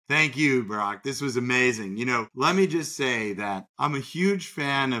Thank you, Brock. This was amazing. Let me just say that I'm a huge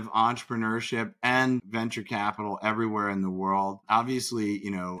fan of entrepreneurship and venture capital everywhere in the world. Obviously,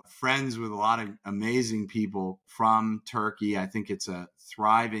 friends with a lot of amazing people from Turkey. I think it's a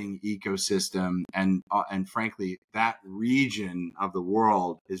thriving ecosystem. And frankly, that region of the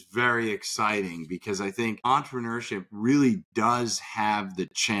world is very exciting because I think entrepreneurship really does have the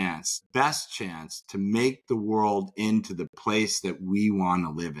best chance to make the world into the place that we want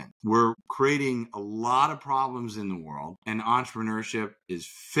to live in. We're creating a lot of problems in the world, and entrepreneurship is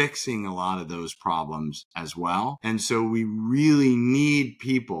fixing a lot of those problems as well. And so we really need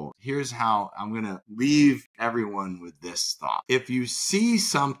people. Here's how I'm going to leave everyone with this thought. If you see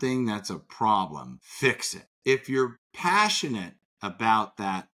something that's a problem, fix it. If you're passionate about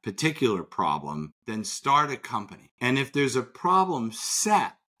that particular problem, then start a company. And if there's a problem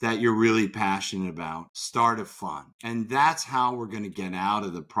set that you're really passionate about, start a fund. And that's how we're going to get out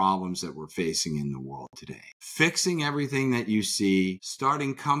of the problems that we're facing in the world today. Fixing everything that you see,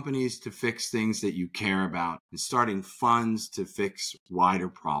 starting companies to fix things that you care about, and starting funds to fix wider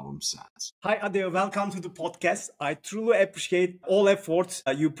problem sets. Hi, Adeo. Welcome to the podcast. I truly appreciate all efforts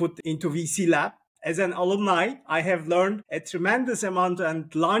you put into VC Lab. As an alumni, I have learned a tremendous amount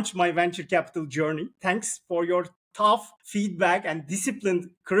and launched my venture capital journey. Thanks for your tough feedback and disciplined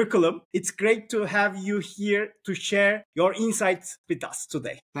curriculum. It's great to have you here to share your insights with us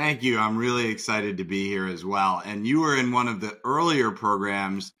today. Thank you. I'm really excited to be here as well. And you were in one of the earlier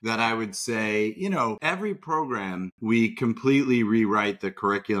programs that I would say, every program, we completely rewrite the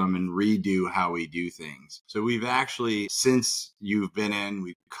curriculum and redo how we do things. So we've actually, since you've been in,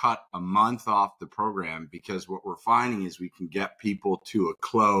 we've cut a month off the program because what we're finding is we can get people to a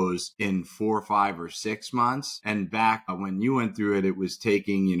close in 4, 5, or 6 months. And back when you went through it, it was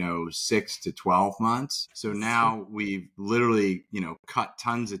taking, 6 to 12 months. So now we've literally, cut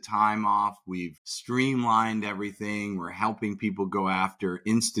tons of time off. We've streamlined everything. We're helping people go after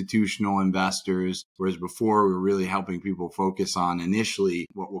institutional investors, whereas before we were really helping people focus on initially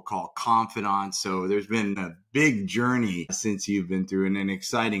what we'll call confidants. So there's been a big journey since you've been through, and an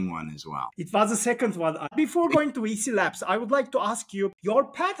exciting one as well. It was the second one. Before going to VC Labs, I would like to ask you, your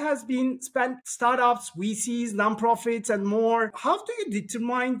path has been spent startups, VCs, nonprofits, and more. How do you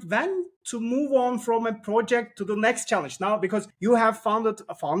determine when to move on from a project to the next challenge now? Because you have founded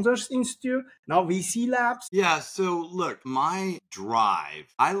a Founders Institute, now VC Labs. Yeah, so look, my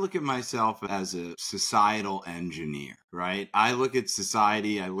drive, I look at myself as a societal engineer, right? I look at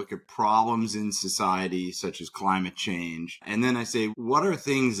society, I look at problems in society, such as climate change, and then I say, what are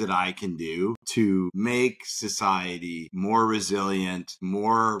things that I can do to make society more resilient,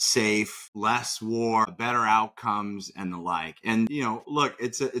 more safe, less war, better outcomes, and the like? And, look,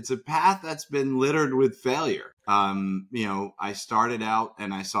 it's a path that's been littered with failure. I started out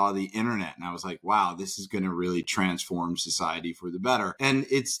and I saw the internet and I was like, wow, this is going to really transform society for the better. And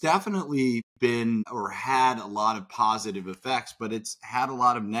it's definitely been or had a lot of positive effects, but it's had a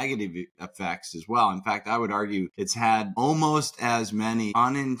lot of negative effects as well. In fact, I would argue it's had almost as many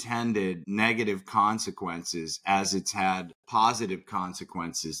unintended negative consequences as it's had positive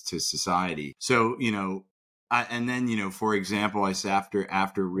consequences to society. So, and then, for example, I said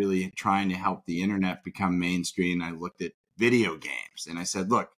after really trying to help the internet become mainstream, I looked at video games and I said,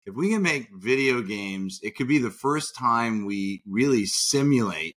 look, if we can make video games, it could be the first time we really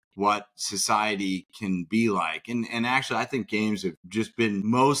simulate what society can be like. And actually, I think games have just been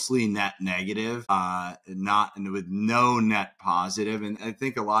mostly net negative, not with no net positive. And I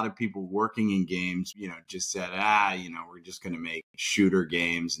think a lot of people working in games, just said, we're just going to make shooter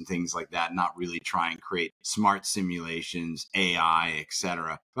games and things like that, not really try and create smart simulations, AI,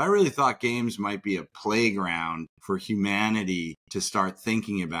 etc. But I really thought games might be a playground for humanity to start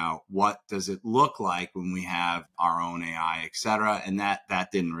thinking about what does it look like when we have our own AI, etc. And that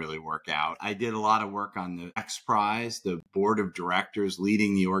didn't really work out. I did a lot of work on the X Prize, the board of directors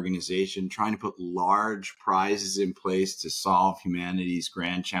leading the organization, trying to put large prizes in place to solve humanity's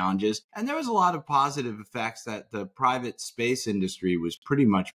grand challenges. And there was a lot of positive effects that the private space industry was pretty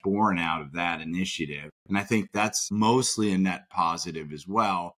much born out of that initiative. And I think that's mostly a net positive as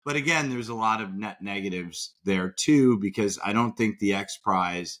well. But again, there's a lot of net negatives there too, because I don't think the X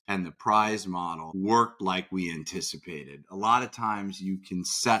Prize and the prize model worked like we anticipated. A lot of times you can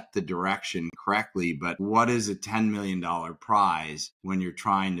set the direction correctly, but what is a $10 million prize when you're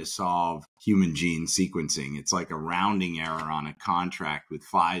trying to solve human gene sequencing? It's like a rounding error on a contract with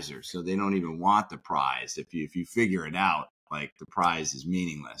Pfizer. So they don't even want the prize if you figure it out. like the prize is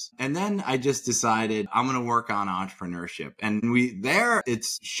meaningless. And then I just decided I'm going to work on entrepreneurship. And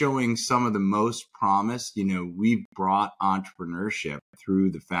it's showing some of the most promise. We've brought entrepreneurship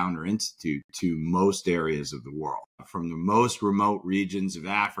through the Founder Institute to most areas of the world, from the most remote regions of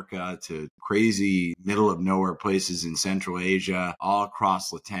Africa to crazy middle of nowhere places in Central Asia, all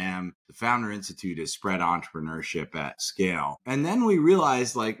across LATAM. The Founder Institute has spread entrepreneurship at scale. And then we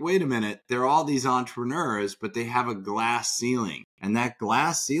realized, wait a minute, there are all these entrepreneurs, but they have a glass ceiling. And that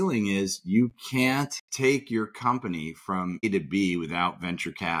glass ceiling is you can't take your company from A to B without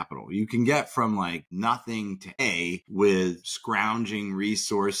venture capital. You can get from nothing to A with scrounging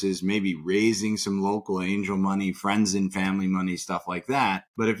resources, maybe raising some local angel money, friends and family money, stuff like that.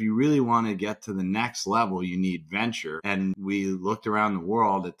 But if you really want to get to the next level, you need venture. And we looked around the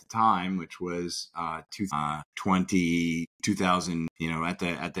world at the time, which was 2000, at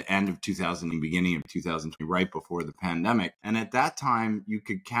the end of 2000 and beginning of 2020, right before the pandemic. And at that time, you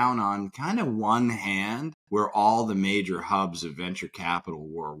could count on kind of one hand where all the major hubs of venture capital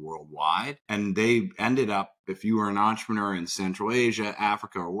were worldwide. And they ended up, if you were an entrepreneur in Central Asia,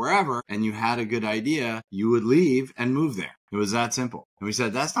 Africa, or wherever, and you had a good idea, you would leave and move there. It was that simple. And we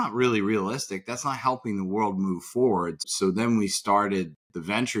said, that's not really realistic. That's not helping the world move forward. So then we started the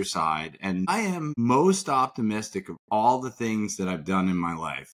venture side. And I am most optimistic of all the things that I've done in my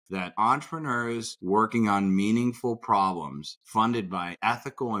life, that entrepreneurs working on meaningful problems funded by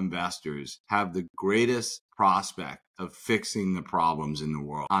ethical investors have the greatest prospect of fixing the problems in the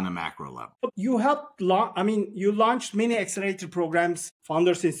world on a macro level. You you launched many accelerator programs,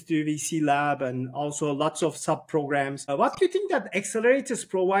 Founders Institute, VC Lab, and also lots of sub-programs. What do you think that accelerators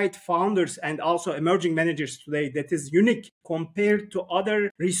provide founders and also emerging managers today that is unique compared to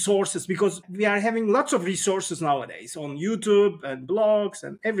other resources? Because we are having lots of resources nowadays on YouTube and blogs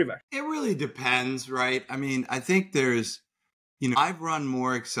and everywhere. It really depends, right? I think there's I've run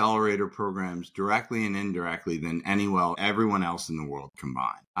more accelerator programs directly and indirectly than everyone else in the world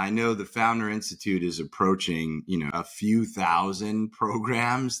combined. I know the Founder Institute is approaching, a few thousand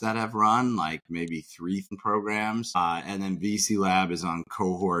programs that have run, maybe 3 programs. And then VC Lab is on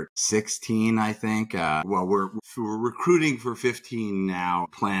cohort 16, I think. We're recruiting for 15 now,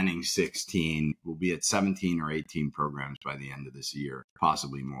 planning 16. We'll be at 17 or 18 programs by the end of this year,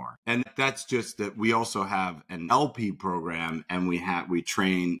 possibly more. And that's just that we also have an LP program, and we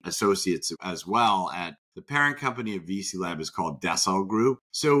train associates as well at the parent company of VC Lab is called Decel Group.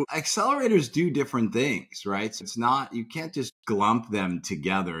 So accelerators do different things, right? So you can't just glump them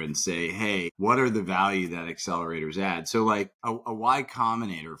together and say, hey, what are the value that accelerators add? So a Y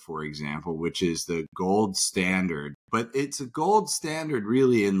Combinator, for example, which is the gold standard, but it's a gold standard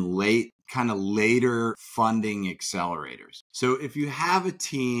really in later funding accelerators. So if you have a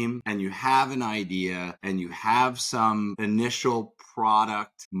team and you have an idea and you have some initial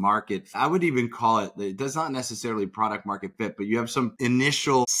product market, I would even call it does not necessarily product market fit, but you have some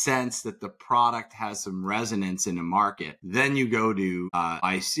initial sense that the product has some resonance in a market, then you go to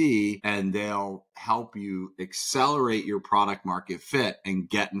IC and they'll help you accelerate your product market fit and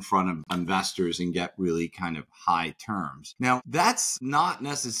get in front of investors and get really kind of high terms. Now, that's not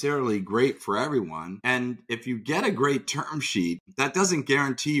necessarily great for everyone. And if you get a great term sheet, that doesn't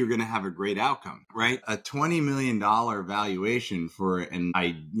guarantee you're going to have a great outcome, right? A $20 million valuation for an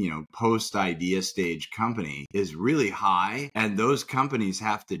post idea stage company is really high, and those companies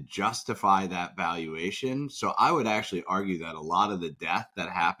have to justify that valuation. So I would actually argue that a lot of the death that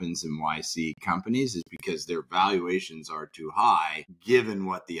happens in YC companies is because their valuations are too high given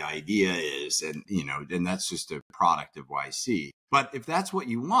what the idea is, and that's just a product of YC. But if that's what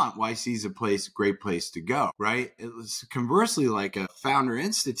you want, YC is a great place to go, right? Conversely, like a Founder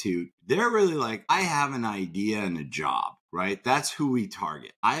Institute, they're really I have an idea and a job, right? That's who we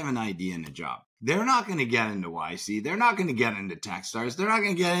target. I have an idea and a job. They're not going to get into YC. They're not going to get into Techstars. They're not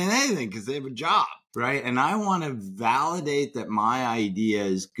going to get into anything because they have a job, right? And I want to validate that my idea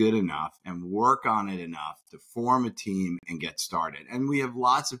is good enough and work on it enough to form a team and get started. And we have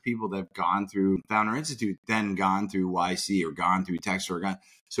lots of people that have gone through Founder Institute, then gone through YC or gone through Techstars.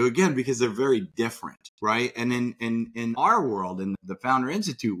 So again, because they're very different, right? And in our world, in the Founder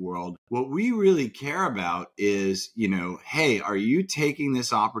Institute world, what we really care about is, hey, are you taking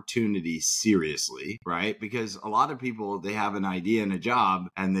this opportunity seriously, right? Because a lot of people, they have an idea and a job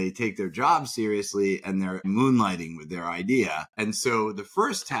and they take their job seriously and they're moonlighting with their idea. And so the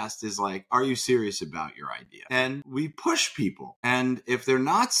first test is are you serious about your idea? And we push people. And if they're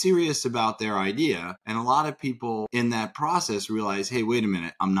not serious about their idea, and a lot of people in that process realize, hey, wait a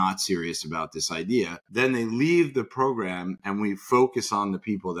minute, I'm not serious about this idea. Then they leave the program and we focus on the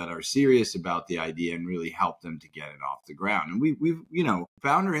people that are serious about the idea and really help them to get it off the ground. And we've,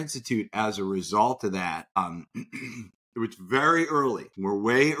 Founder Institute, as a result of that, it's very early. We're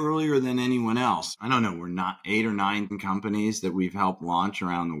way earlier than anyone else. I don't know. We're not 8 or 9 companies that we've helped launch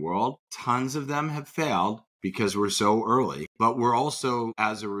around the world. Tons of them have failed because we're so early. But we're also,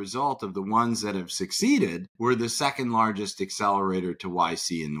 as a result of the ones that have succeeded, we're the second largest accelerator to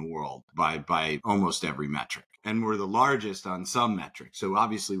YC in the world by almost every metric. And we're the largest on some metrics. So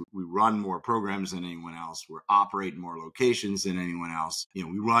obviously we run more programs than anyone else. We're operating more locations than anyone else.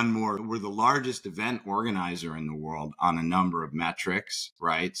 We run more. We're the largest event organizer in the world on a number of metrics,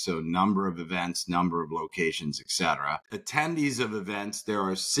 right? So number of events, number of locations, etc. Attendees of events, there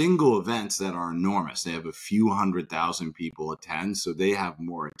are single events that are enormous. They have a few 100,000 people attend, so they have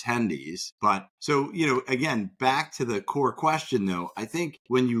more attendees. But so, again, back to the core question though, I think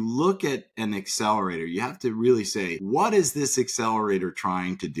when you look at an accelerator, you have to really say, what is this accelerator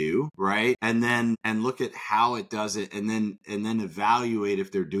trying to do, right? And look at how it does it, and then evaluate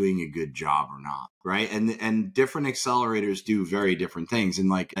if they're doing a good job or not, right? And different accelerators do very different things.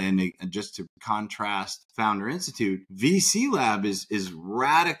 And just to contrast Founder Institute, VC Lab is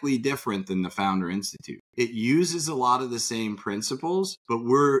radically different than the Founder Institute. It uses a lot of the same principles, but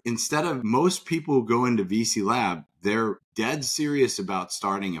instead of most people who go into VC Lab, they're dead serious about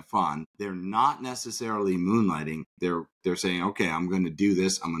starting a fund. They're not necessarily moonlighting. They're saying, okay, I'm going to do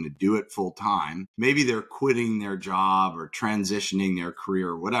this. I'm going to do it full time. Maybe they're quitting their job or transitioning their career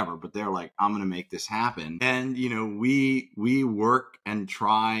or whatever, but they're like, I'm going to make this happen. And, we work and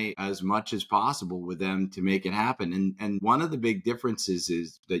try as much as possible with them to make it happen. And one of the big differences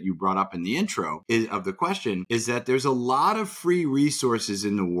is that you brought up in the intro of the question is that there's a lot of free resources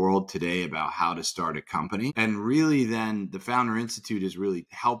in the world today about how to start a company. And really then the Founder Institute is really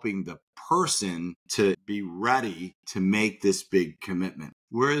helping the person to be ready to make this big commitment.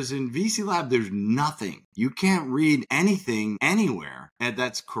 Whereas in VC Lab, there's nothing. You can't read anything anywhere. And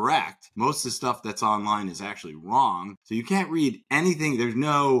that's correct. Most of the stuff that's online is actually wrong. So you can't read anything. There's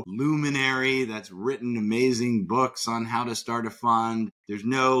no luminary that's written amazing books on how to start a fund. There's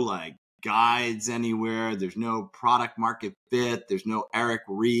no guides anywhere. There's no product market fit. There's no Eric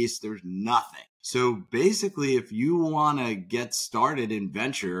Ries. There's nothing. So basically, if you want to get started in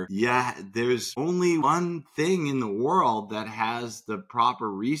venture, there's only one thing in the world that has the proper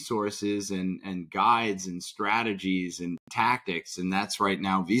resources and guides and strategies and tactics, and that's right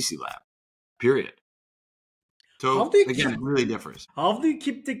now VC Lab, period. So again, it really differs. How do you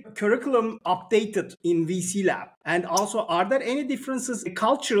keep the curriculum updated in VC Lab? And also, are there any differences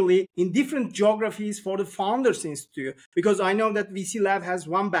culturally in different geographies for the Founders Institute? Because I know that VC Lab has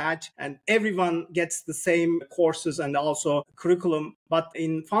one batch and everyone gets the same courses and also curriculum. But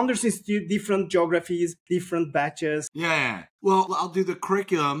in Founders Institute, different geographies, different batches. Yeah. Well, I'll do the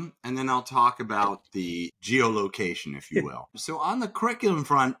curriculum and then I'll talk about the geolocation, if you will. So on the curriculum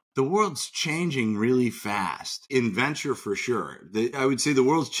front, the world's changing really fast. In venture, for sure. I would say the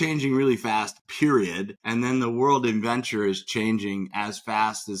world's changing really fast, period. And then the world in venture is changing as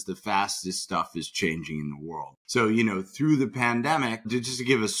fast as the fastest stuff is changing in the world. So, through the pandemic, just to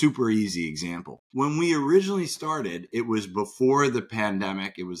give a super easy example, when we originally started, it was before the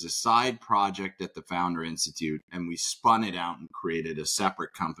pandemic. It was a side project at the Founder Institute, and we spun it out and created a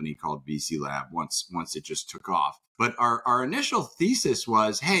separate company called VC Lab once it just took off. But our initial thesis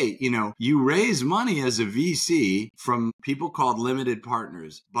was, hey, you raise money as a VC from people called limited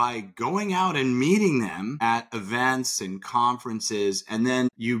partners by going out and meeting them at events and conferences, and then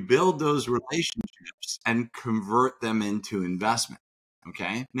you build those relationships and convert them into investment.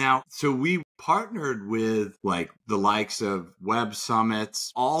 Okay. Now, so we partnered with the likes of Web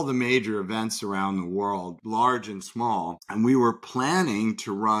Summits, all the major events around the world, large and small. And we were planning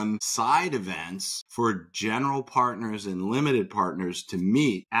to run side events for general partners and limited partners to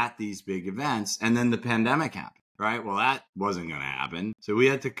meet at these big events. And then the pandemic happened. Right? Well, that wasn't going to happen. So we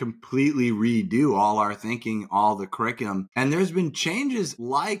had to completely redo all our thinking, all the curriculum. And there's been changes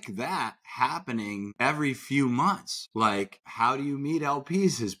like that happening every few months. Like, how do you meet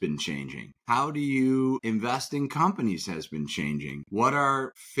LPs has been changing. How do you invest in companies has been changing. What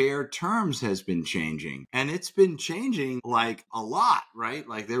are fair terms has been changing. And it's been changing a lot, right?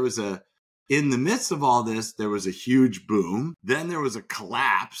 In the midst of all this, there was a huge boom. Then there was a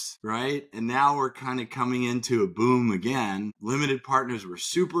collapse, right? And now we're kind of coming into a boom again. Limited partners were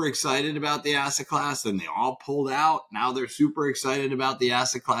super excited about the asset class, then they all pulled out. Now they're super excited about the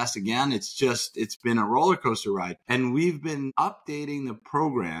asset class again. It's been a roller coaster ride. And we've been updating the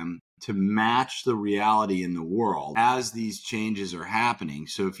program to match the reality in the world as these changes are happening.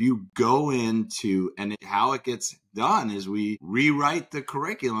 So if you go into, and how it gets done is we rewrite the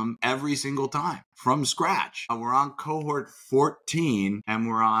curriculum every single time from scratch. We're on cohort 14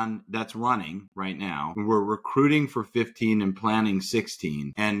 and that's running right now. We're recruiting for 15 and planning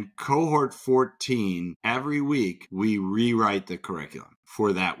 16. And cohort 14, every week, we rewrite the curriculum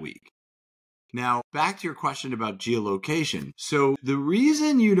for that week. Now, back to your question about geolocation. So the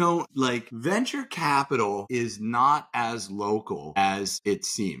reason you don't venture capital is not as local as it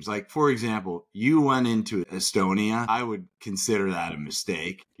seems. Like, for example, you went into Estonia. I would consider that a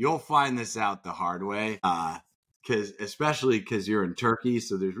mistake. You'll find this out the hard way. Especially because you're in Turkey.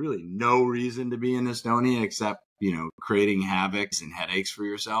 So there's really no reason to be in Estonia except creating havoc and headaches for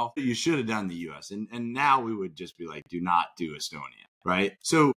yourself. You should have done the US. And now we would just be like, do not do Estonia. Right?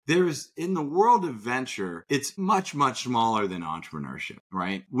 So in the world of venture, it's much, much smaller than entrepreneurship,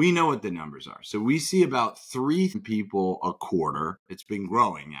 right? We know what the numbers are. So we see about 3 people a quarter. It's been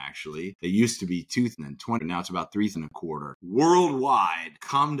growing, actually. It used to be 2 and 20. Now it's about 3 and a quarter. Worldwide,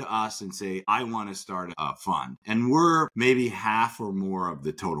 come to us and say, I want to start a fund. And we're maybe half or more of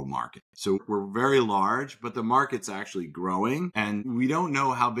the total market. So we're very large, but the market's actually growing. And we don't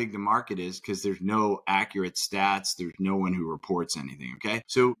know how big the market is because there's no accurate stats. There's no one who reports anything. Okay.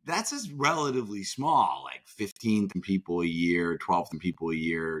 So that's just relatively small, like 15 people a year, 12 people a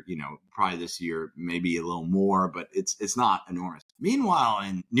year, probably this year, maybe a little more, but it's not enormous. Meanwhile,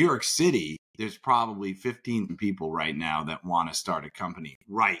 in New York City, there's probably 15 people right now that want to start a company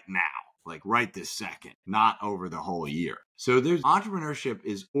right now, like right this second, not over the whole year. So entrepreneurship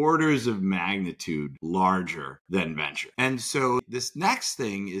is orders of magnitude larger than venture. And so this next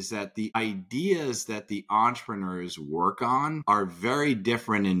thing is that the ideas that the entrepreneurs work on are very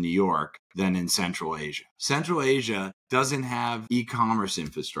different in New York than in Central Asia. Central Asia doesn't have e-commerce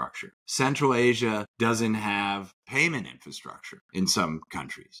infrastructure. Central Asia doesn't have payment infrastructure in some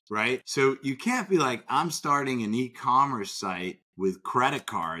countries, right? So you can't be like, I'm starting an e-commerce site with credit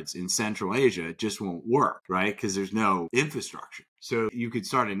cards in Central Asia. It just won't work, right? Because there's no infrastructure. So you could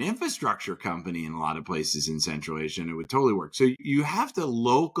start an infrastructure company in a lot of places in Central Asia and it would totally work. So you have to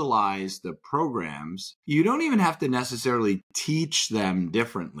localize the programs. You don't even have to necessarily teach them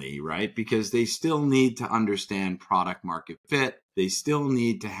differently, right? Because they still need to understand product market fit. They still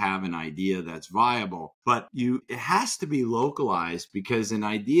need to have an idea that's viable, but it has to be localized because an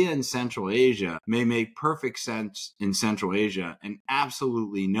idea in Central Asia may make perfect sense in Central Asia and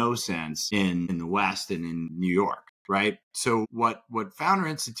absolutely no sense in the West and in New York. Right? So what Founder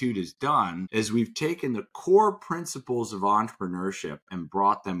Institute has done is we've taken the core principles of entrepreneurship and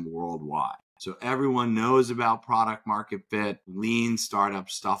brought them worldwide. So everyone knows about product market fit, lean startup,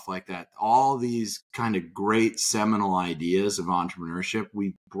 stuff like that. All these kind of great seminal ideas of entrepreneurship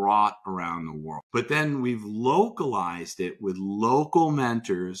we've brought around the world. But then we've localized it with local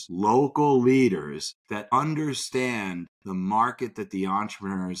mentors, local leaders that understand the market that the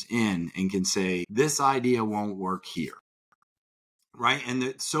entrepreneur is in and can say, this idea won't work here. Right. And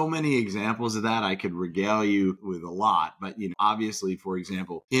there's so many examples of that. I could regale you with a lot. But, obviously, for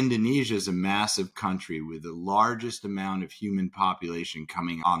example, Indonesia is a massive country with the largest amount of human population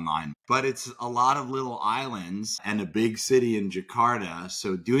coming online. But it's a lot of little islands and a big city in Jakarta.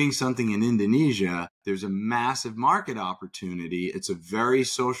 So doing something in Indonesia, there's a massive market opportunity. It's a very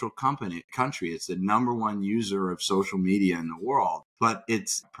social country. It's the number 1 user of social media in the world. But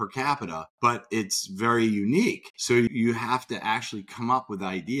it's per capita, but it's very unique. So you have to actually come up with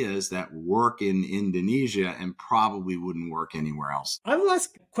ideas that work in Indonesia and probably wouldn't work anywhere else. I will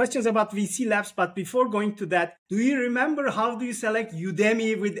ask questions about VC Labs, but before going to that, do you remember how do you select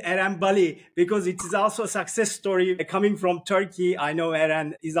Udemy with Eren Bali? Because it is also a success story coming from Turkey. I know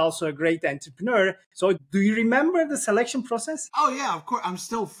Eren is also a great entrepreneur. So do you remember the selection process? Oh, yeah, of course. I'm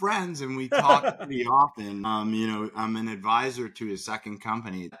still friends and we talk pretty often. I'm an advisor to his second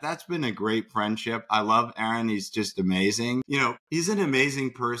company. That's been a great friendship. I love Eren. He's just amazing. He's an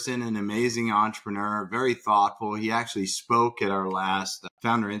amazing person, an amazing entrepreneur, very thoughtful. He actually spoke at our last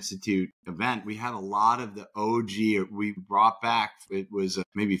Founder Institute event. We had a lot of the OG. We brought back, it was a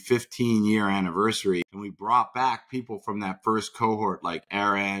maybe 15-year anniversary, and we brought back people from that first cohort like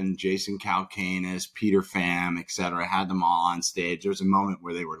Eren, Jason Calacanis, Peter Pham, etc. Had them all on stage. There was a moment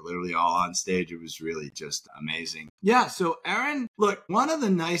where they were literally all on stage. It was really just amazing. Yeah, so Eren, look, one of the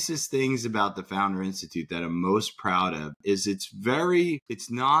nicest things about the Founder Institute that I'm most proud of is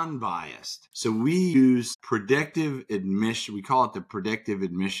it's non-biased. So we use predictive admission. We call it the predictive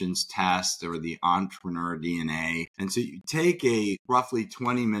admissions test or the entrepreneur DNA. And so you take a roughly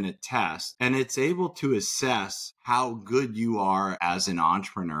 20-minute test and it's able to assess how good you are as an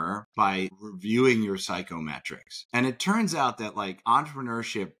entrepreneur by reviewing your psychometrics. And it turns out that like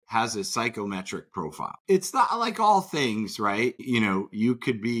entrepreneurship has a psychometric profile. It's not like all things, right? You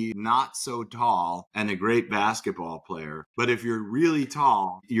could be not so tall and a great basketball player, but if you're really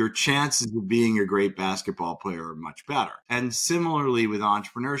tall, your chances of being a great basketball player are much better. And similarly with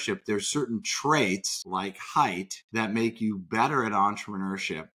entrepreneurship, there's certain traits like height that make you better at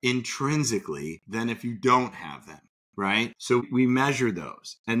entrepreneurship intrinsically than if you don't have them, right? So we measure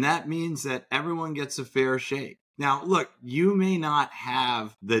those. And that means that everyone gets a fair shake. Now, look, you may not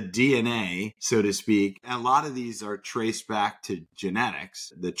have the DNA, so to speak. A lot of these are traced back to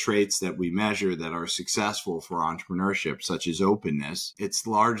genetics, the traits that we measure that are successful for entrepreneurship, such as openness. It's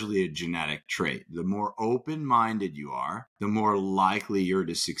largely a genetic trait. The more open-minded you are, the more likely you're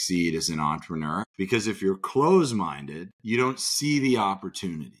to succeed as an entrepreneur. Because if you're closed-minded, you don't see the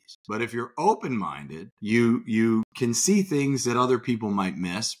opportunities. But if you're open-minded, you can see things that other people might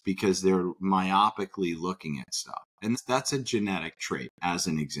miss because they're myopically looking at stuff. And that's a genetic trait, as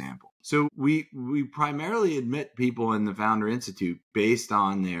an example. So we primarily admit people in the Founder Institute based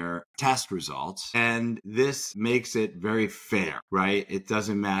on their test results. And this makes it very fair, right? It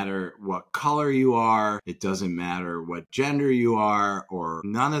doesn't matter what color you are. It doesn't matter what gender you are, or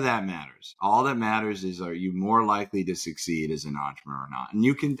none of that matters. All that matters is, are you more likely to succeed as an entrepreneur or not? And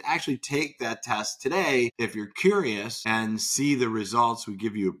you can actually take that test today if you're curious and see the results. We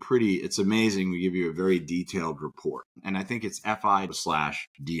give you it's amazing. We give you a very detailed report. And I think it's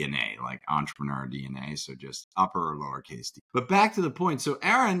FI/DNA. Like entrepreneur DNA, so just upper or lowercase d. But back to the point. So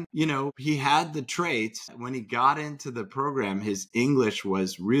Aaron, he had the traits. When he got into the program, his English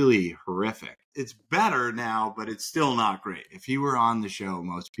was really horrific. It's better now, but it's still not great. If he were on the show,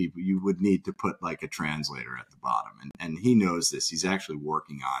 most people, you would need to put like a translator at the bottom. And he knows this. He's actually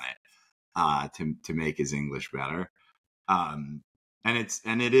working on it to make his English better. And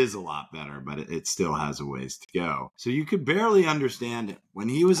it is a lot better, but it still has a ways to go. So you could barely understand him. When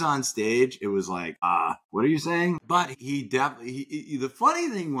he was on stage, it was like, what are you saying? But the funny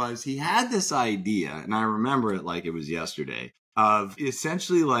thing was he had this idea, and I remember it like it was yesterday, of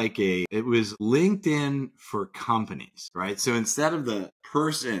essentially it was LinkedIn for companies, right? So instead of the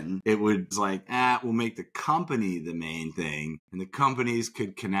person, it was like, we'll make the company the main thing, and the companies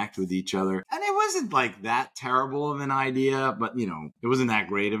could connect with each other. And it wasn't like that terrible of an idea, but it wasn't that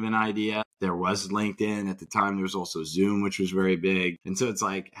great of an idea. There was LinkedIn at the time. There was also Zoom, which was very big. And so it's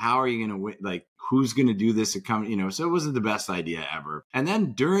like, how are you going to win? Like, who's going to do this? So it wasn't the best idea ever. And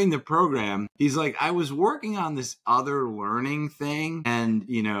then during the program, he's like, I was working on this other learning thing. And,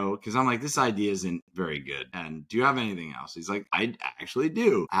 because I'm like, this idea isn't very good. And do you have anything else? He's like, I actually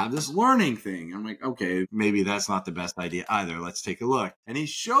do. I have this learning thing. I'm like, okay, maybe that's not the best idea either. Let's take a look. And he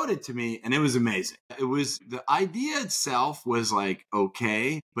showed it to me, and it was amazing. The idea itself was like,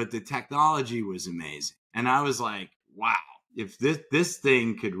 okay, but the technology was amazing. And I was like, wow. If this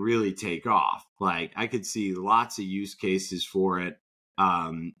thing could really take off, like I could see lots of use cases for it.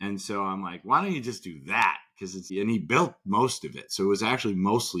 And so I'm like, why don't you just do that? And he built most of it. So it was actually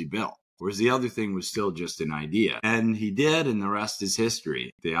mostly built. Whereas the other thing was still just an idea. And he did, and the rest is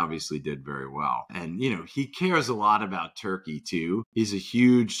history. They obviously did very well. And, he cares a lot about Turkey too. He's a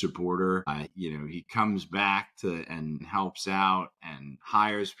huge supporter. He comes back and helps out and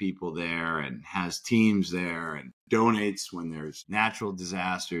hires people there and has teams there and donates when there's natural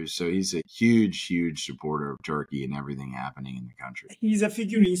disasters. So he's a huge, huge supporter of Turkey and everything happening in the country. He's a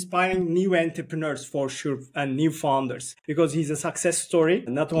figure inspiring new entrepreneurs for sure and new founders, because he's a success story.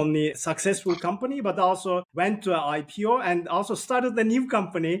 Not only successful company, but also went to an IPO and also started a new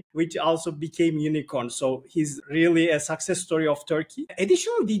company, which also became unicorn. So he's really a success story of Turkey.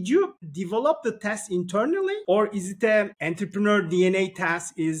 Additionally, did you develop the test internally, or is it an entrepreneur DNA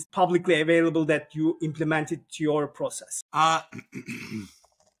test is publicly available that you implemented to your process?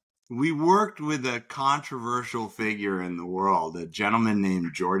 We worked with a controversial figure in the world, a gentleman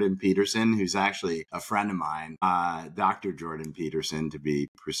named Jordan Peterson, who's actually a friend of mine, Dr. Jordan Peterson, to be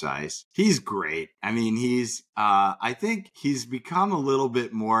precise. He's great. I mean, I think he's become a little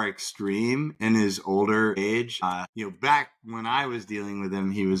bit more extreme in his older age. Back when I was dealing with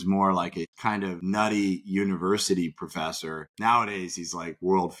him, he was more like a kind of nutty university professor. Nowadays, he's like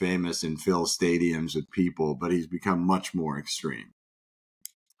world famous and fills stadiums with people, but he's become much more extreme.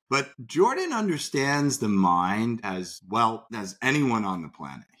 But Jordan understands the mind as well as anyone on the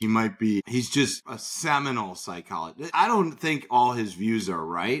planet. He's just a seminal psychologist. I don't think all his views are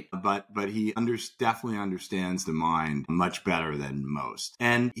right, but he definitely understands the mind much better than most.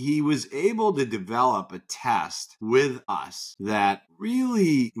 And he was able to develop a test with us that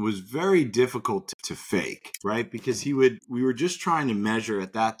really was very difficult to fake, right? Because we were just trying to measure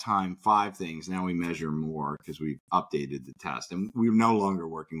at that time 5 things. Now we measure more because we've updated the test, and we're no longer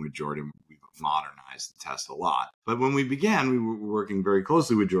working with Jordan. We've modernized the test a lot. But when we began, we were working very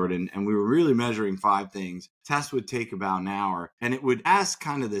closely with Jordan, and we were really measuring 5 things. Test would take about an hour, and it would ask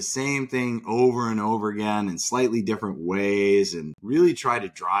kind of the same thing over and over again in slightly different ways, and really try to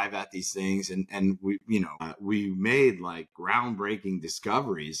drive at these things. And we, we made like groundbreaking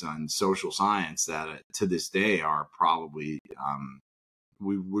discoveries on social science that to this day are probably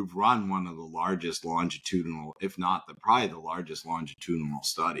we've run one of the largest longitudinal, if not probably the largest longitudinal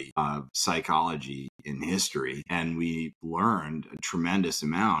study of psychology in history. And we learned a tremendous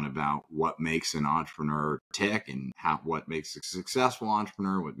amount about what makes an entrepreneur tick and what makes a successful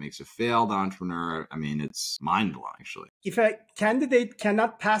entrepreneur, what makes a failed entrepreneur. I mean, it's mind-blowing, actually. If a candidate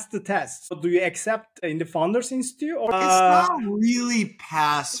cannot pass the test, so do you accept in the Founders Institute? Or it's not really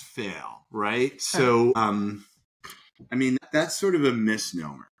pass-fail, right? So, I mean, that's sort of a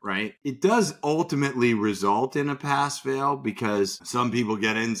misnomer, right? It does ultimately result in a pass-fail because some people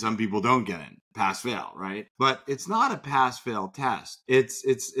get in, some people don't get in. Pass-fail, right? But it's not a pass-fail test.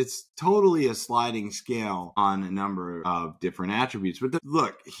 It's totally a sliding scale on a number of different attributes. But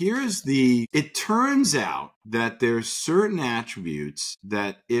look, it turns out that there's certain attributes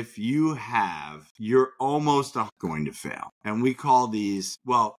that if you have, you're almost going to fail. And we call these,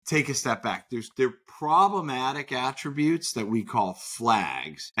 well, take a step back. They're problematic attributes that we call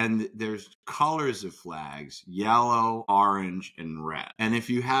flags. And there's colors of flags, yellow, orange, and red. And if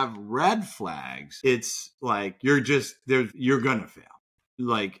you have red flags, it's like you're gonna fail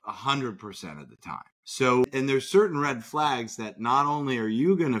like 100% of the time. So, and there's certain red flags that not only are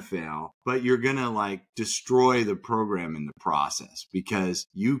you going to fail, but you're going to like destroy the program in the process because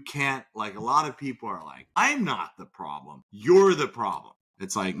you can't, like a lot of people are like, I'm not the problem. You're the problem.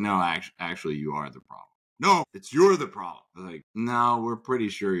 It's like, no, actually you are the problem. No, you're the problem. Like, no, we're pretty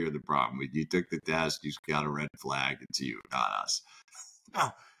sure you're the problem. You took the test, you got a red flag, it's you, not us.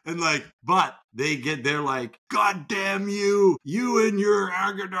 And like, but they're like, God damn you and your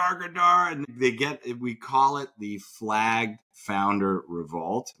agadar. And we call it the flagged founder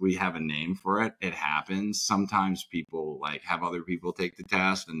revolt. We have a name for it. It happens. Sometimes people like have other people take the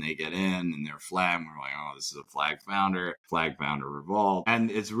test and they get in and they're flagged. And we're like, oh, this is a flag founder revolt. And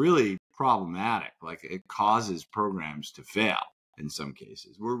it's really problematic. Like it causes programs to fail. In some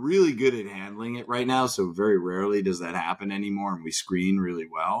cases, we're really good at handling it right now. So very rarely does that happen anymore. And we screen really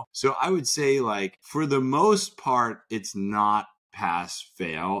well. So I would say like for the most part, it's not pass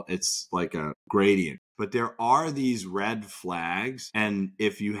fail. It's like a gradient. But there are these red flags. And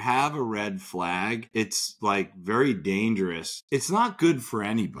if you have a red flag, it's like very dangerous. It's not good for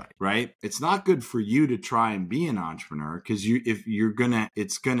anybody, right? It's not good for you to try and be an entrepreneur because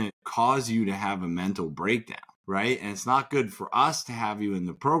it's going to cause you to have a mental breakdown. Right. And it's not good for us to have you in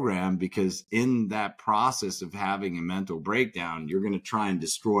the program because in that process of having a mental breakdown, you're going to try and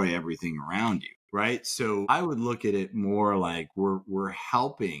destroy everything around you. Right. So I would look at it more like we're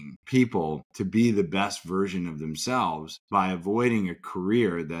helping people to be the best version of themselves by avoiding a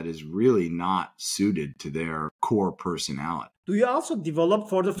career that is really not suited to their core personality. Do you also develop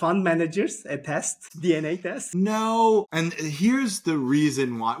for the fund managers a test, DNA test? No. And here's the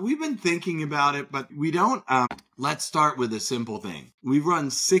reason why. We've been thinking about it, but we don't. Let's start with a simple thing. We've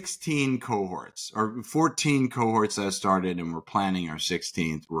run 16 cohorts or 14 cohorts that started, and we're planning our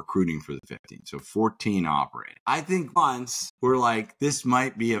 16th, recruiting for the 15th. So 14 operating. I think once we're like, this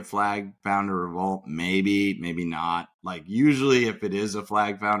might be a flag founder revolt. Maybe not. Like usually if it is a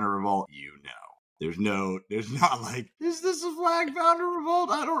flag founder revolt, there's not like, is this a flag founder revolt?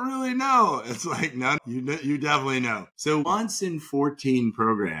 I don't really know. It's like, no, you definitely know. So once in 14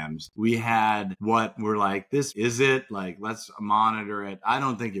 programs, we had what we're like, this is it? Like, let's monitor it. I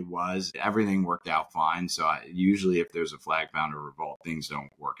don't think it was. Everything worked out fine. So usually if there's a flag founder revolt, things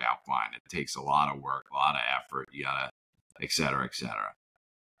don't work out fine. It takes a lot of work, a lot of effort. You gotta, et cetera, et cetera.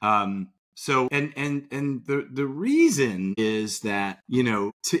 So, and the reason is that,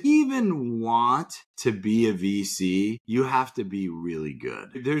 to even want to be a VC, you have to be really good.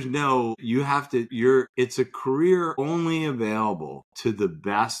 It's a career only available to the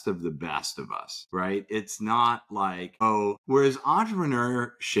best of us, right? It's not like, whereas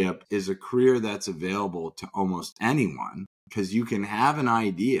entrepreneurship is a career that's available to almost anyone. Because you can have an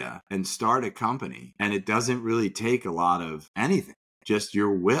idea and start a company, and it doesn't really take a lot of anything. Just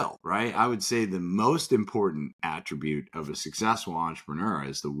your will, right? I would say the most important attribute of a successful entrepreneur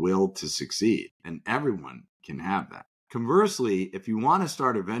is the will to succeed. And everyone can have that. Conversely, if you want to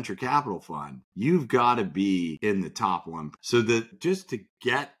start a venture capital fund, you've got to be in the top 1%. So that just to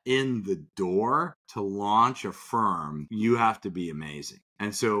get in the door to launch a firm, you have to be amazing.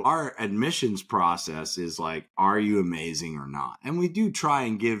 And so our admissions process is like, are you amazing or not? And we do try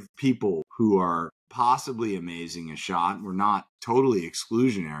and give people who are possibly amazing a shot. We're not totally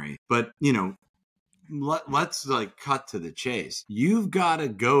exclusionary, but let's like cut to the chase. You've got to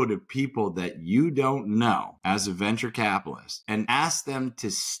go to people that you don't know as a venture capitalist and ask them to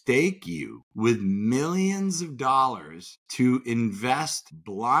stake you with millions of dollars to invest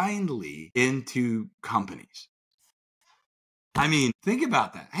blindly into companies. I mean, think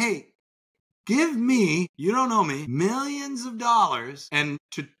about that. Hey, give me, you don't know me, millions of dollars and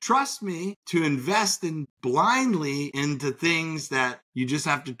to trust me to invest in blindly into things that you just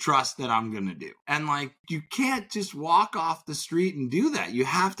have to trust that I'm going to do. And like, you can't just walk off the street and do that. You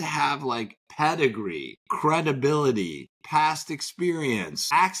have to have like pedigree, credibility, past experience,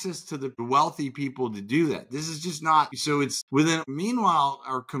 access to the wealthy people to do that. This is just not, so it's within, meanwhile,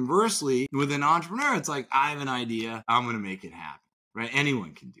 or conversely, with an entrepreneur, it's like, I have an idea, I'm going to make it happen, right?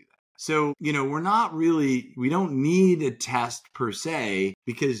 Anyone can do that. So, we don't need a test per se,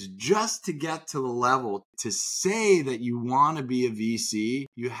 because just to get to the level to say that you want to be a VC,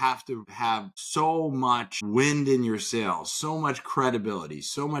 you have to have so much wind in your sails, so much credibility,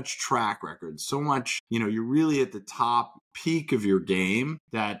 so much track record, so much, you're really at the top peak of your game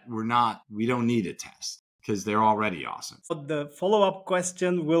that we don't need a test, because they're already awesome. So the follow-up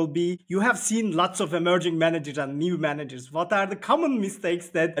question will be, you have seen lots of emerging managers and new managers. What are the common mistakes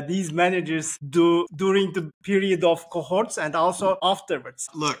that these managers do during the period of cohorts and also afterwards?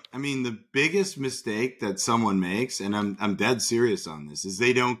 Look, I mean, the biggest mistake that someone makes, and I'm dead serious on this, is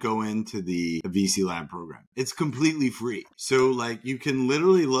they don't go into the VC Lab program. It's completely free. So like, you can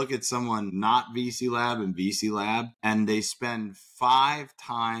literally look at someone not VC Lab and VC Lab, and they spend 5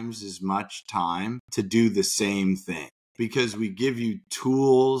 times as much time to do the same thing, because we give you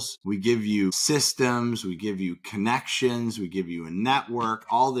tools, we give you systems, we give you connections, we give you a network,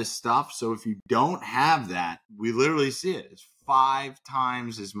 all this stuff. So if you don't have that, we literally see it. It's 5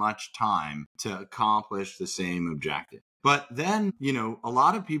 times as much time to accomplish the same objective. But then, a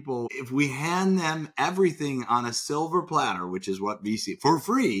lot of people, if we hand them everything on a silver platter, which is what VC, for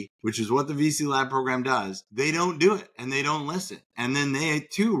free, which is what the VC Lab program does, they don't do it and they don't listen. And then they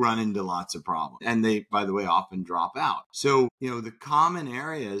too run into lots of problems. And they, by the way, often drop out. So, the common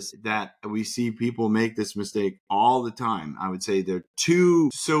areas that we see people make this mistake all the time, I would say there are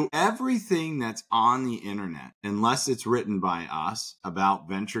 2. So everything that's on the internet, unless it's written by us about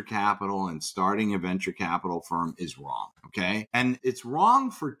venture capital and starting a venture capital firm, is wrong. Okay. And it's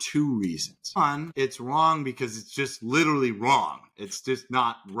wrong for 2 reasons. One, it's wrong because it's just literally wrong. It's just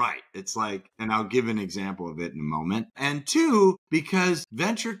not right. It's like, and I'll give an example of it in a moment. And 2, because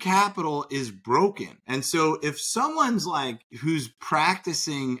venture capital is broken. And so if someone's like, who's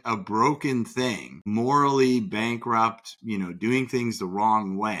practicing a broken thing, morally bankrupt, doing things the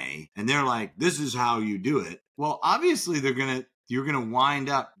wrong way, and they're like, this is how you do it. Well, obviously you're going to wind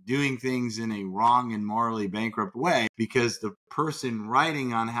up doing things in a wrong and morally bankrupt way, because the person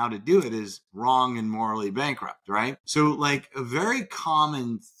writing on how to do it is wrong and morally bankrupt, right? So like a very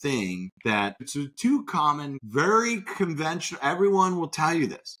common thing it's 2 common, very conventional, everyone will tell you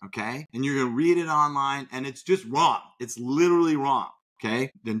this, okay? And you're going to read it online and it's just wrong. It's literally wrong.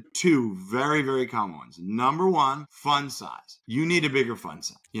 Okay. Then 2 very, very common ones. Number 1, fund size. You need a bigger fund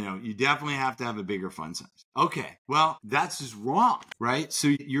size. You definitely have to have a bigger fund size. Okay. Well, that's just wrong, right? So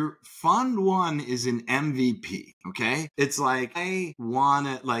your fund 1 is an MVP. Okay. It's like, I want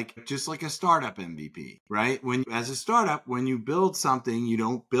to just like a startup MVP, right? As a startup, when you build something, you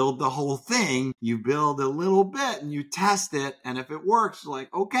don't build the whole thing. You build a little bit and you test it. And if it works, you're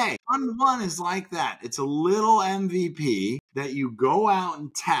like, okay, fund 1 is like that. It's a little MVP that you go out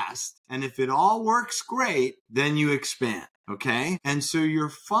and test. And if it all works great, then you expand. Okay. And so your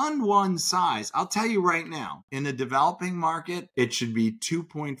fund 1 size, I'll tell you right now, in a developing market, it should be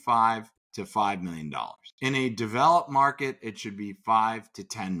 $2.5 to $5 million. In a developed market, it should be $5 to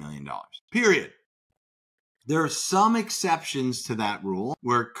 $10 million. Period. There are some exceptions to that rule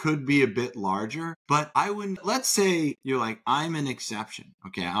where it could be a bit larger, but let's say you're like, I'm an exception.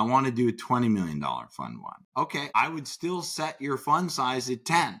 Okay. I want to do a $20 million fund 1. Okay. I would still set your fund size at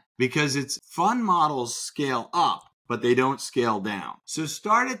 10, because it's fund models scale up, but they don't scale down. So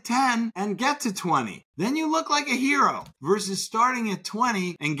start at 10 and get to 20. Then you look like a hero, versus starting at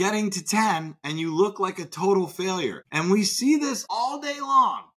 20 and getting to 10 and you look like a total failure. And we see this all day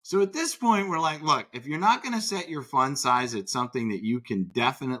long. So at this point, we're like, look, if you're not going to set your fund size at something that you can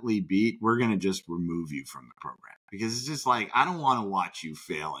definitely beat, we're going to just remove you from the program. because it's just like, I don't want to watch you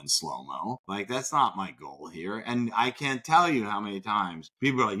fail in slow-mo. Like, that's not my goal here. And I can't tell you how many times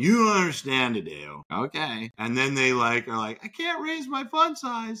people are like, you don't understand, Adeo. Okay. And then they are like, I can't raise my fund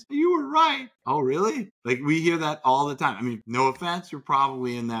size. You were right. Oh, really? Like, we hear that all the time. I mean, no offense, you're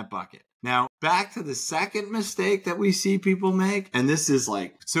probably in that bucket. Now, back to the second mistake that we see people make, and this is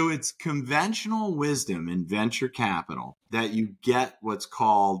so it's conventional wisdom in venture capital that you get what's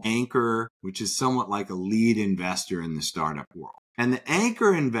called anchor, which is somewhat like a lead investor in the startup world. And the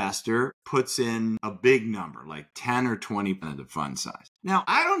anchor investor puts in a big number, like 10 or 20% of the fund size. Now,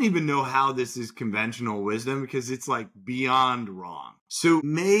 I don't even know how this is conventional wisdom because it's beyond wrong. So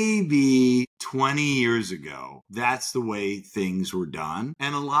maybe 20 years ago, that's the way things were done.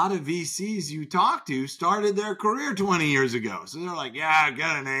 And a lot of VCs you talk to started their career 20 years ago. So they're like, yeah,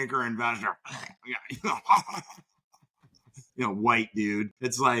 get an anchor investor. Yeah. White dude.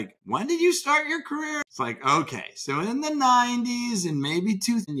 It's like, when did you start your career? It's like, okay, so in the 90s and maybe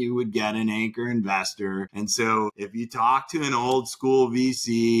 2000, you would get an anchor investor. And so if you talk to an old school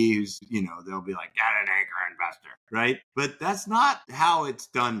VC who's, they'll be like, get an anchor investor, right? But that's not how it's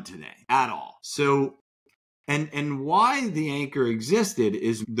done today at all. So And why the anchor existed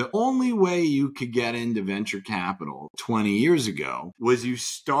is the only way you could get into venture capital 20 years ago was you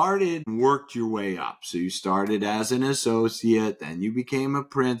started and worked your way up. So you started as an associate, then you became a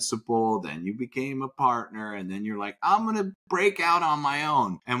principal, then you became a partner, and then you're like, I'm going to break out on my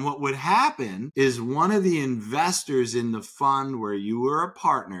own. And what would happen is one of the investors in the fund where you were a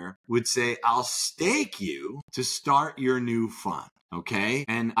partner would say, I'll stake you to start your new fund. Okay.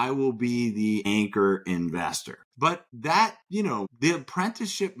 And I will be the anchor investor. But that, the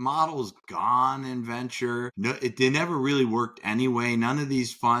apprenticeship model's gone in venture. No, they never really worked anyway. None of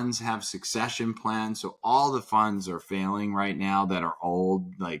these funds have succession plans. So all the funds are failing right now that are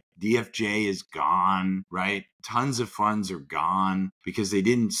old. Like DFJ is gone, right? Tons of funds are gone because they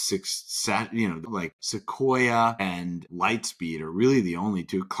didn't success, like Sequoia and Lightspeed are really the only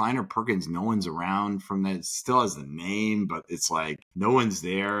two. Kleiner Perkins, no one's around from that. It still has the name, but it's like no one's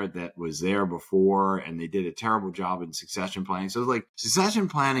there that was there before, and they did a terrible job in succession planning. So it's like succession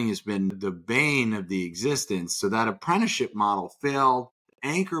planning has been the bane of the existence. So that apprenticeship model failed.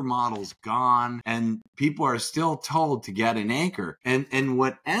 Anchor model's gone, and people are still told to get an anchor. And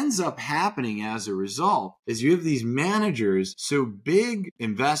what ends up happening as a result is you have these managers, so big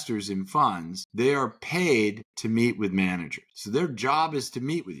investors in funds, they are paid to meet with managers. So their job is to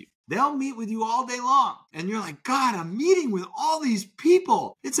meet with you. They'll meet with you all day long. And you're like, God, I'm meeting with all these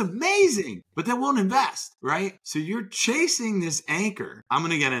people. It's amazing. But they won't invest, right? So you're chasing this anchor. I'm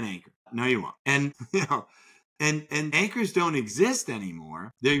going to get an anchor. No, you won't. And, And anchors don't exist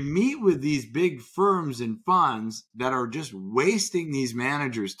anymore. They meet with these big firms and funds that are just wasting these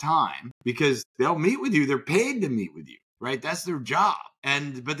managers' time because they'll meet with you. They're paid to meet with you, right? That's their job.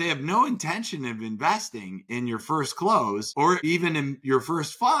 But they have no intention of investing in your first close or even in your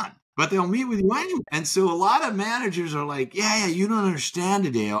first fund. But they'll meet with you anyway. And so a lot of managers are like, yeah, you don't understand,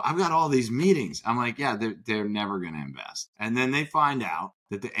 Adeo. I've got all these meetings. I'm like, yeah, they're never going to invest. And then they find out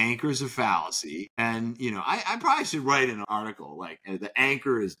that the anchor is a fallacy. And, I probably should write an article like the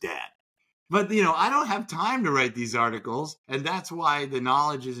anchor is dead. But, I don't have time to write these articles. And that's why the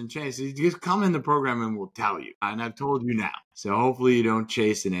knowledge isn't changed. So you just come in the program and we'll tell you. And I've told you now. So hopefully you don't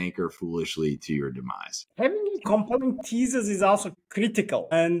chase an anchor foolishly to your demise. Having a compelling thesis is also critical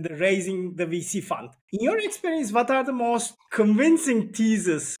and raising the VC fund. In your experience, what are the most convincing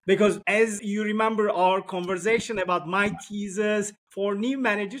theses? Because as you remember our conversation about my thesis for new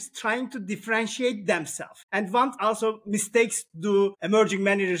managers trying to differentiate themselves, and one also mistakes do emerging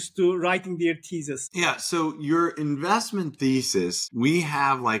managers to writing their thesis. Yeah. So your investment thesis, we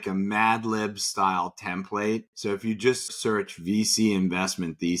have like a Mad Lib style template. So if you just search VC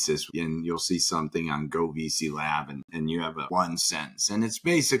investment thesis and you'll see something on Go VC Lab and you have a one sentence. And it's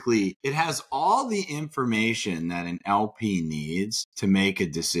basically, it has all the information that an LP needs to make a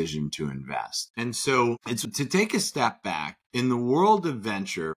decision to invest. And so it's to take a step back. In the world of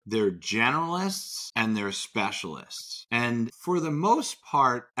venture, they're generalists and they're specialists. And for the most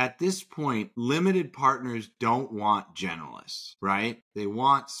part, at this point, limited partners don't want generalists, right? They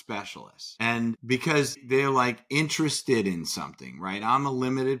want specialists. And because they're like interested in something, right? I'm a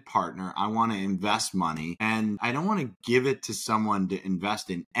limited partner. I want to invest money and I don't want to give it to someone to invest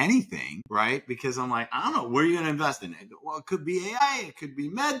in anything, right? Because I'm like, I don't know, where are you going to invest in? Well, it could be AI, it could be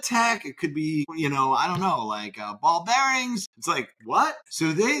med tech, it could be, I don't know, like ball bearings. things. It's like, what?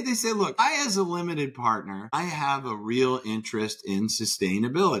 So they say, look, I as a limited partner, I have a real interest in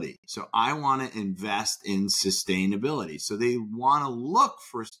sustainability. So I want to invest in sustainability. So they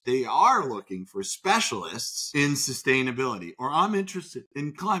are looking for specialists in sustainability, or I'm interested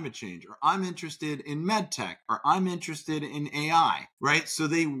in climate change, or I'm interested in med tech, or I'm interested in AI, right? So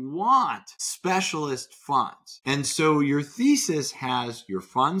they want specialist funds. And so your thesis has your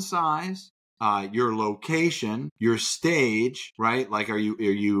fund size, your location, your stage, right? Like, are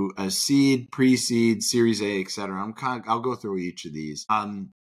you a seed, pre-seed, series A, et cetera? I'll go through each of these.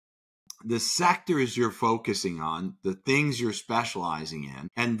 The sectors you're focusing on, the things you're specializing in,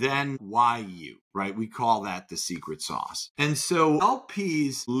 and then why you, right? We call that the secret sauce. And so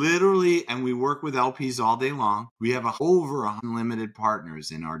LPs literally, and we work with LPs all day long. We have over unlimited partners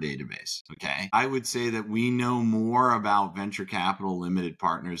in our database. Okay. I would say that we know more about venture capital limited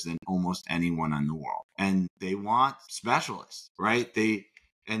partners than almost anyone in the world. And they want specialists, right?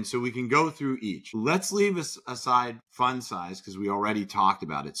 And so we can go through each. Let's leave aside fund size because we already talked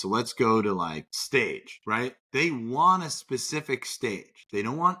about it. So let's go to like stage, right? They want a specific stage. They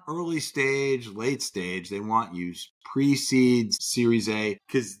don't want early stage, late stage. They want you pre-seed, series A,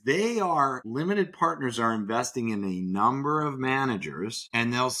 because limited partners are investing in a number of managers,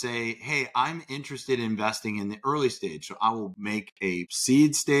 and they'll say, hey, I'm interested in investing in the early stage. So I will make a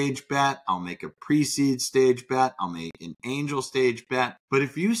seed stage bet. I'll make a pre-seed stage bet. I'll make an angel stage bet. But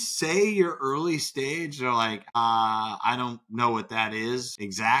if you say you're early stage, they're like, I don't know what that is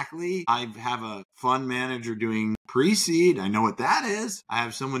exactly. I have a fund manager doing pre-seed. I know what that is. I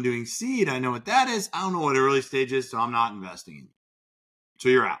have someone doing seed. I know what that is. I don't know what early stage is, so I'm not investing in you. So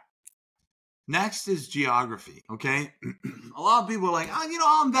you're out. Next is geography. Okay. A lot of people are like,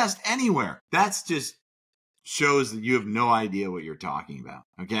 I'll invest anywhere. That's just shows that you have no idea what you're talking about.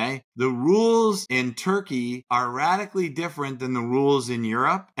 Okay. The rules in Turkey are radically different than the rules in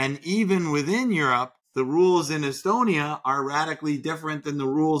Europe. And even within Europe, the rules in Estonia are radically different than the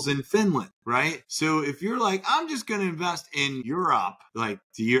rules in Finland, right? So if you're like, I'm just going to invest in Europe, like,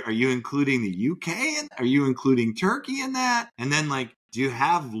 are you including the UK in? Are you including Turkey in that? And then like, do you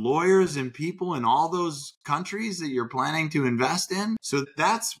have lawyers and people in all those countries that you're planning to invest in? So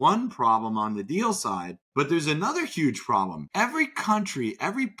that's one problem on the deal side. But there's another huge problem. Every country,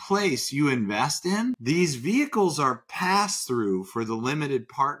 every place you invest in, these vehicles are pass through for the limited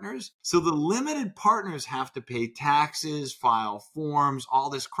partners. So the limited partners have to pay taxes, file forms, all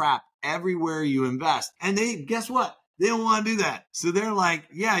this crap everywhere you invest. And guess what? They don't want to do that. So they're like,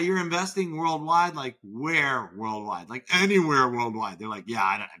 yeah, you're investing worldwide. Like, where worldwide? Like, anywhere worldwide. They're like,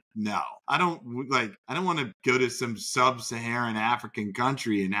 yeah, I don't want to go to some sub-Saharan African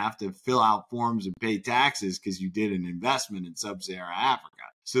country and have to fill out forms and pay taxes because you did an investment in sub-Saharan Africa.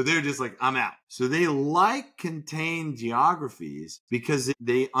 So they're just like, I'm out. So they like contained geographies because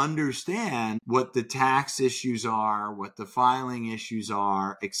they understand what the tax issues are, what the filing issues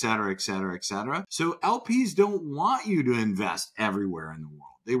are, et cetera, et cetera, et cetera. So LPs don't want you to invest everywhere in the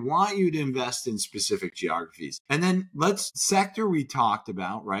world. They want you to invest in specific geographies. And then sector we talked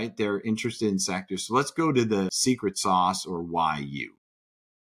about, right? They're interested in sectors. So let's go to the secret sauce, or why you.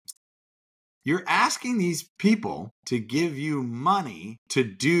 You're asking these people to give you money to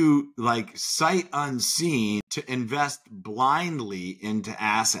do like sight unseen, to invest blindly into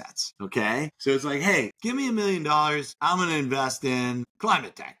assets. Okay. So it's like, hey, give me $1 million. I'm going to invest in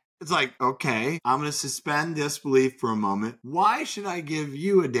climate tech. It's like, okay, I'm going to suspend disbelief for a moment. Why should I give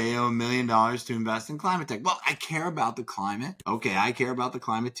you, Adeo, $1 million to invest in climate tech? Well, I care about the climate. Okay, I care about the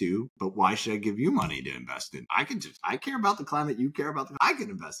climate too, but why should I give you money to invest in? I care about the climate. You care about I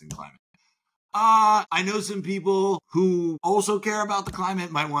can invest in climate. I know some people who also care about the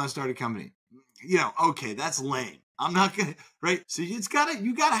climate, might want to start a company. Okay, that's lame. I'm not going to, right? So you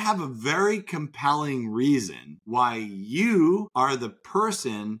gotta have a very compelling reason why you are the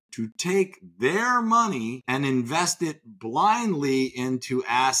person to take their money and invest it blindly into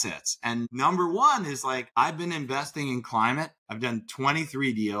assets. And number one is like, I've been investing in climate. I've done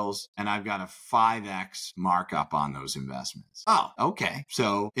 23 deals and I've got a 5x markup on those investments. Oh, okay.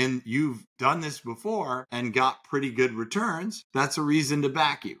 So, and you've done this before and got pretty good returns. That's a reason to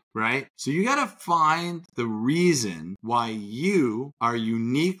back you, right? So you got to find the reason why you are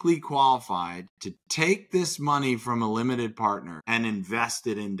uniquely qualified to take this money from a limited partner and invest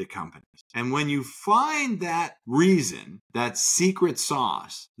it into companies. And when you find that reason, that secret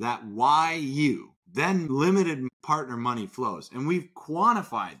sauce, that why you, then limited partner money flows. And we've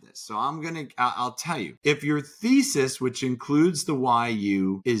quantified this. So I'll tell you, if your thesis, which includes the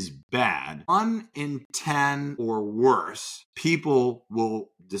YU, is bad, 1 in 10 or worse people will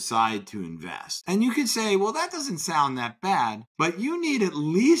decide to invest. And you could say, well, that doesn't sound that bad, but you need at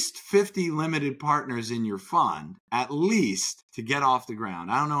least 50 limited partners in your fund, at least, to get off the ground.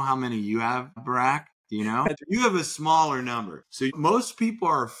 I don't know how many you have, Barack. Do you know? You have a smaller number. So most people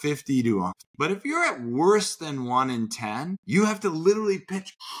are 50 to 100. But if you're at worse than 1 in 10, you have to literally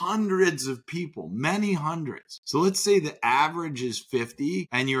pitch hundreds of people, many hundreds. So let's say the average is 50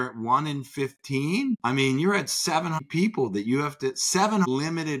 and you're at 1 in 15. I mean, you're at 7 people that you have to, 7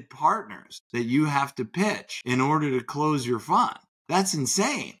 limited partners that you have to pitch in order to close your fund. That's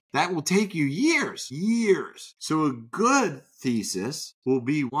insane. That will take you years. So a good thesis will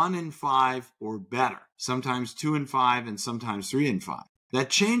be 1 in 5 or better, sometimes 2 in 5 and sometimes 3 in 5. That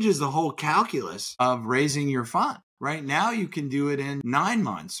changes the whole calculus of raising your fund. Right now, you can do it in 9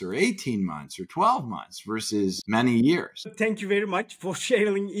 months or 18 months or 12 months versus many years. Thank you very much for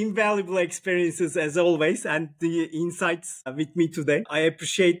sharing invaluable experiences as always and the insights with me today. I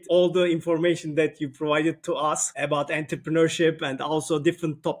appreciate all the information that you provided to us about entrepreneurship and also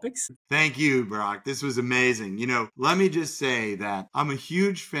different topics. Thank you, Barack. This was amazing. Let me just say that I'm a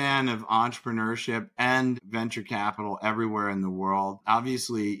huge fan of entrepreneurship and venture capital everywhere in the world.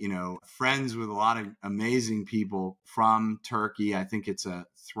 Obviously, friends with a lot of amazing people from Turkey. I think it's a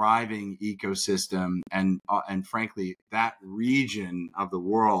thriving ecosystem. And frankly, that region of the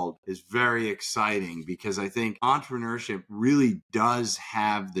world is very exciting because I think entrepreneurship really does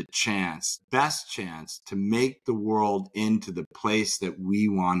have the best chance to make the world into the place that we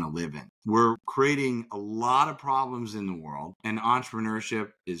want to live in. We're creating a lot of problems in the world, and entrepreneurship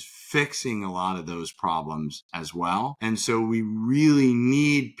is fixing a lot of those problems as well. And so we really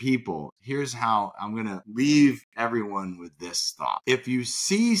need people. Here's how I'm going to leave everyone with this thought. If you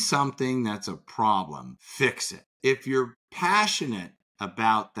see something that's a problem, fix it. If you're passionate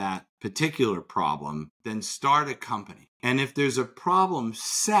about that particular problem, then start a company. And if there's a problem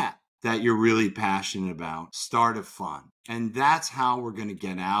set that you're really passionate about, start a fund. And that's how we're going to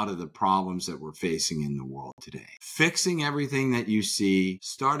get out of the problems that we're facing in the world today. Fixing everything that you see,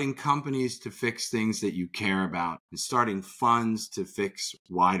 starting companies to fix things that you care about, and starting funds to fix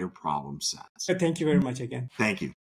wider problem sets. Thank you very much again. Thank you.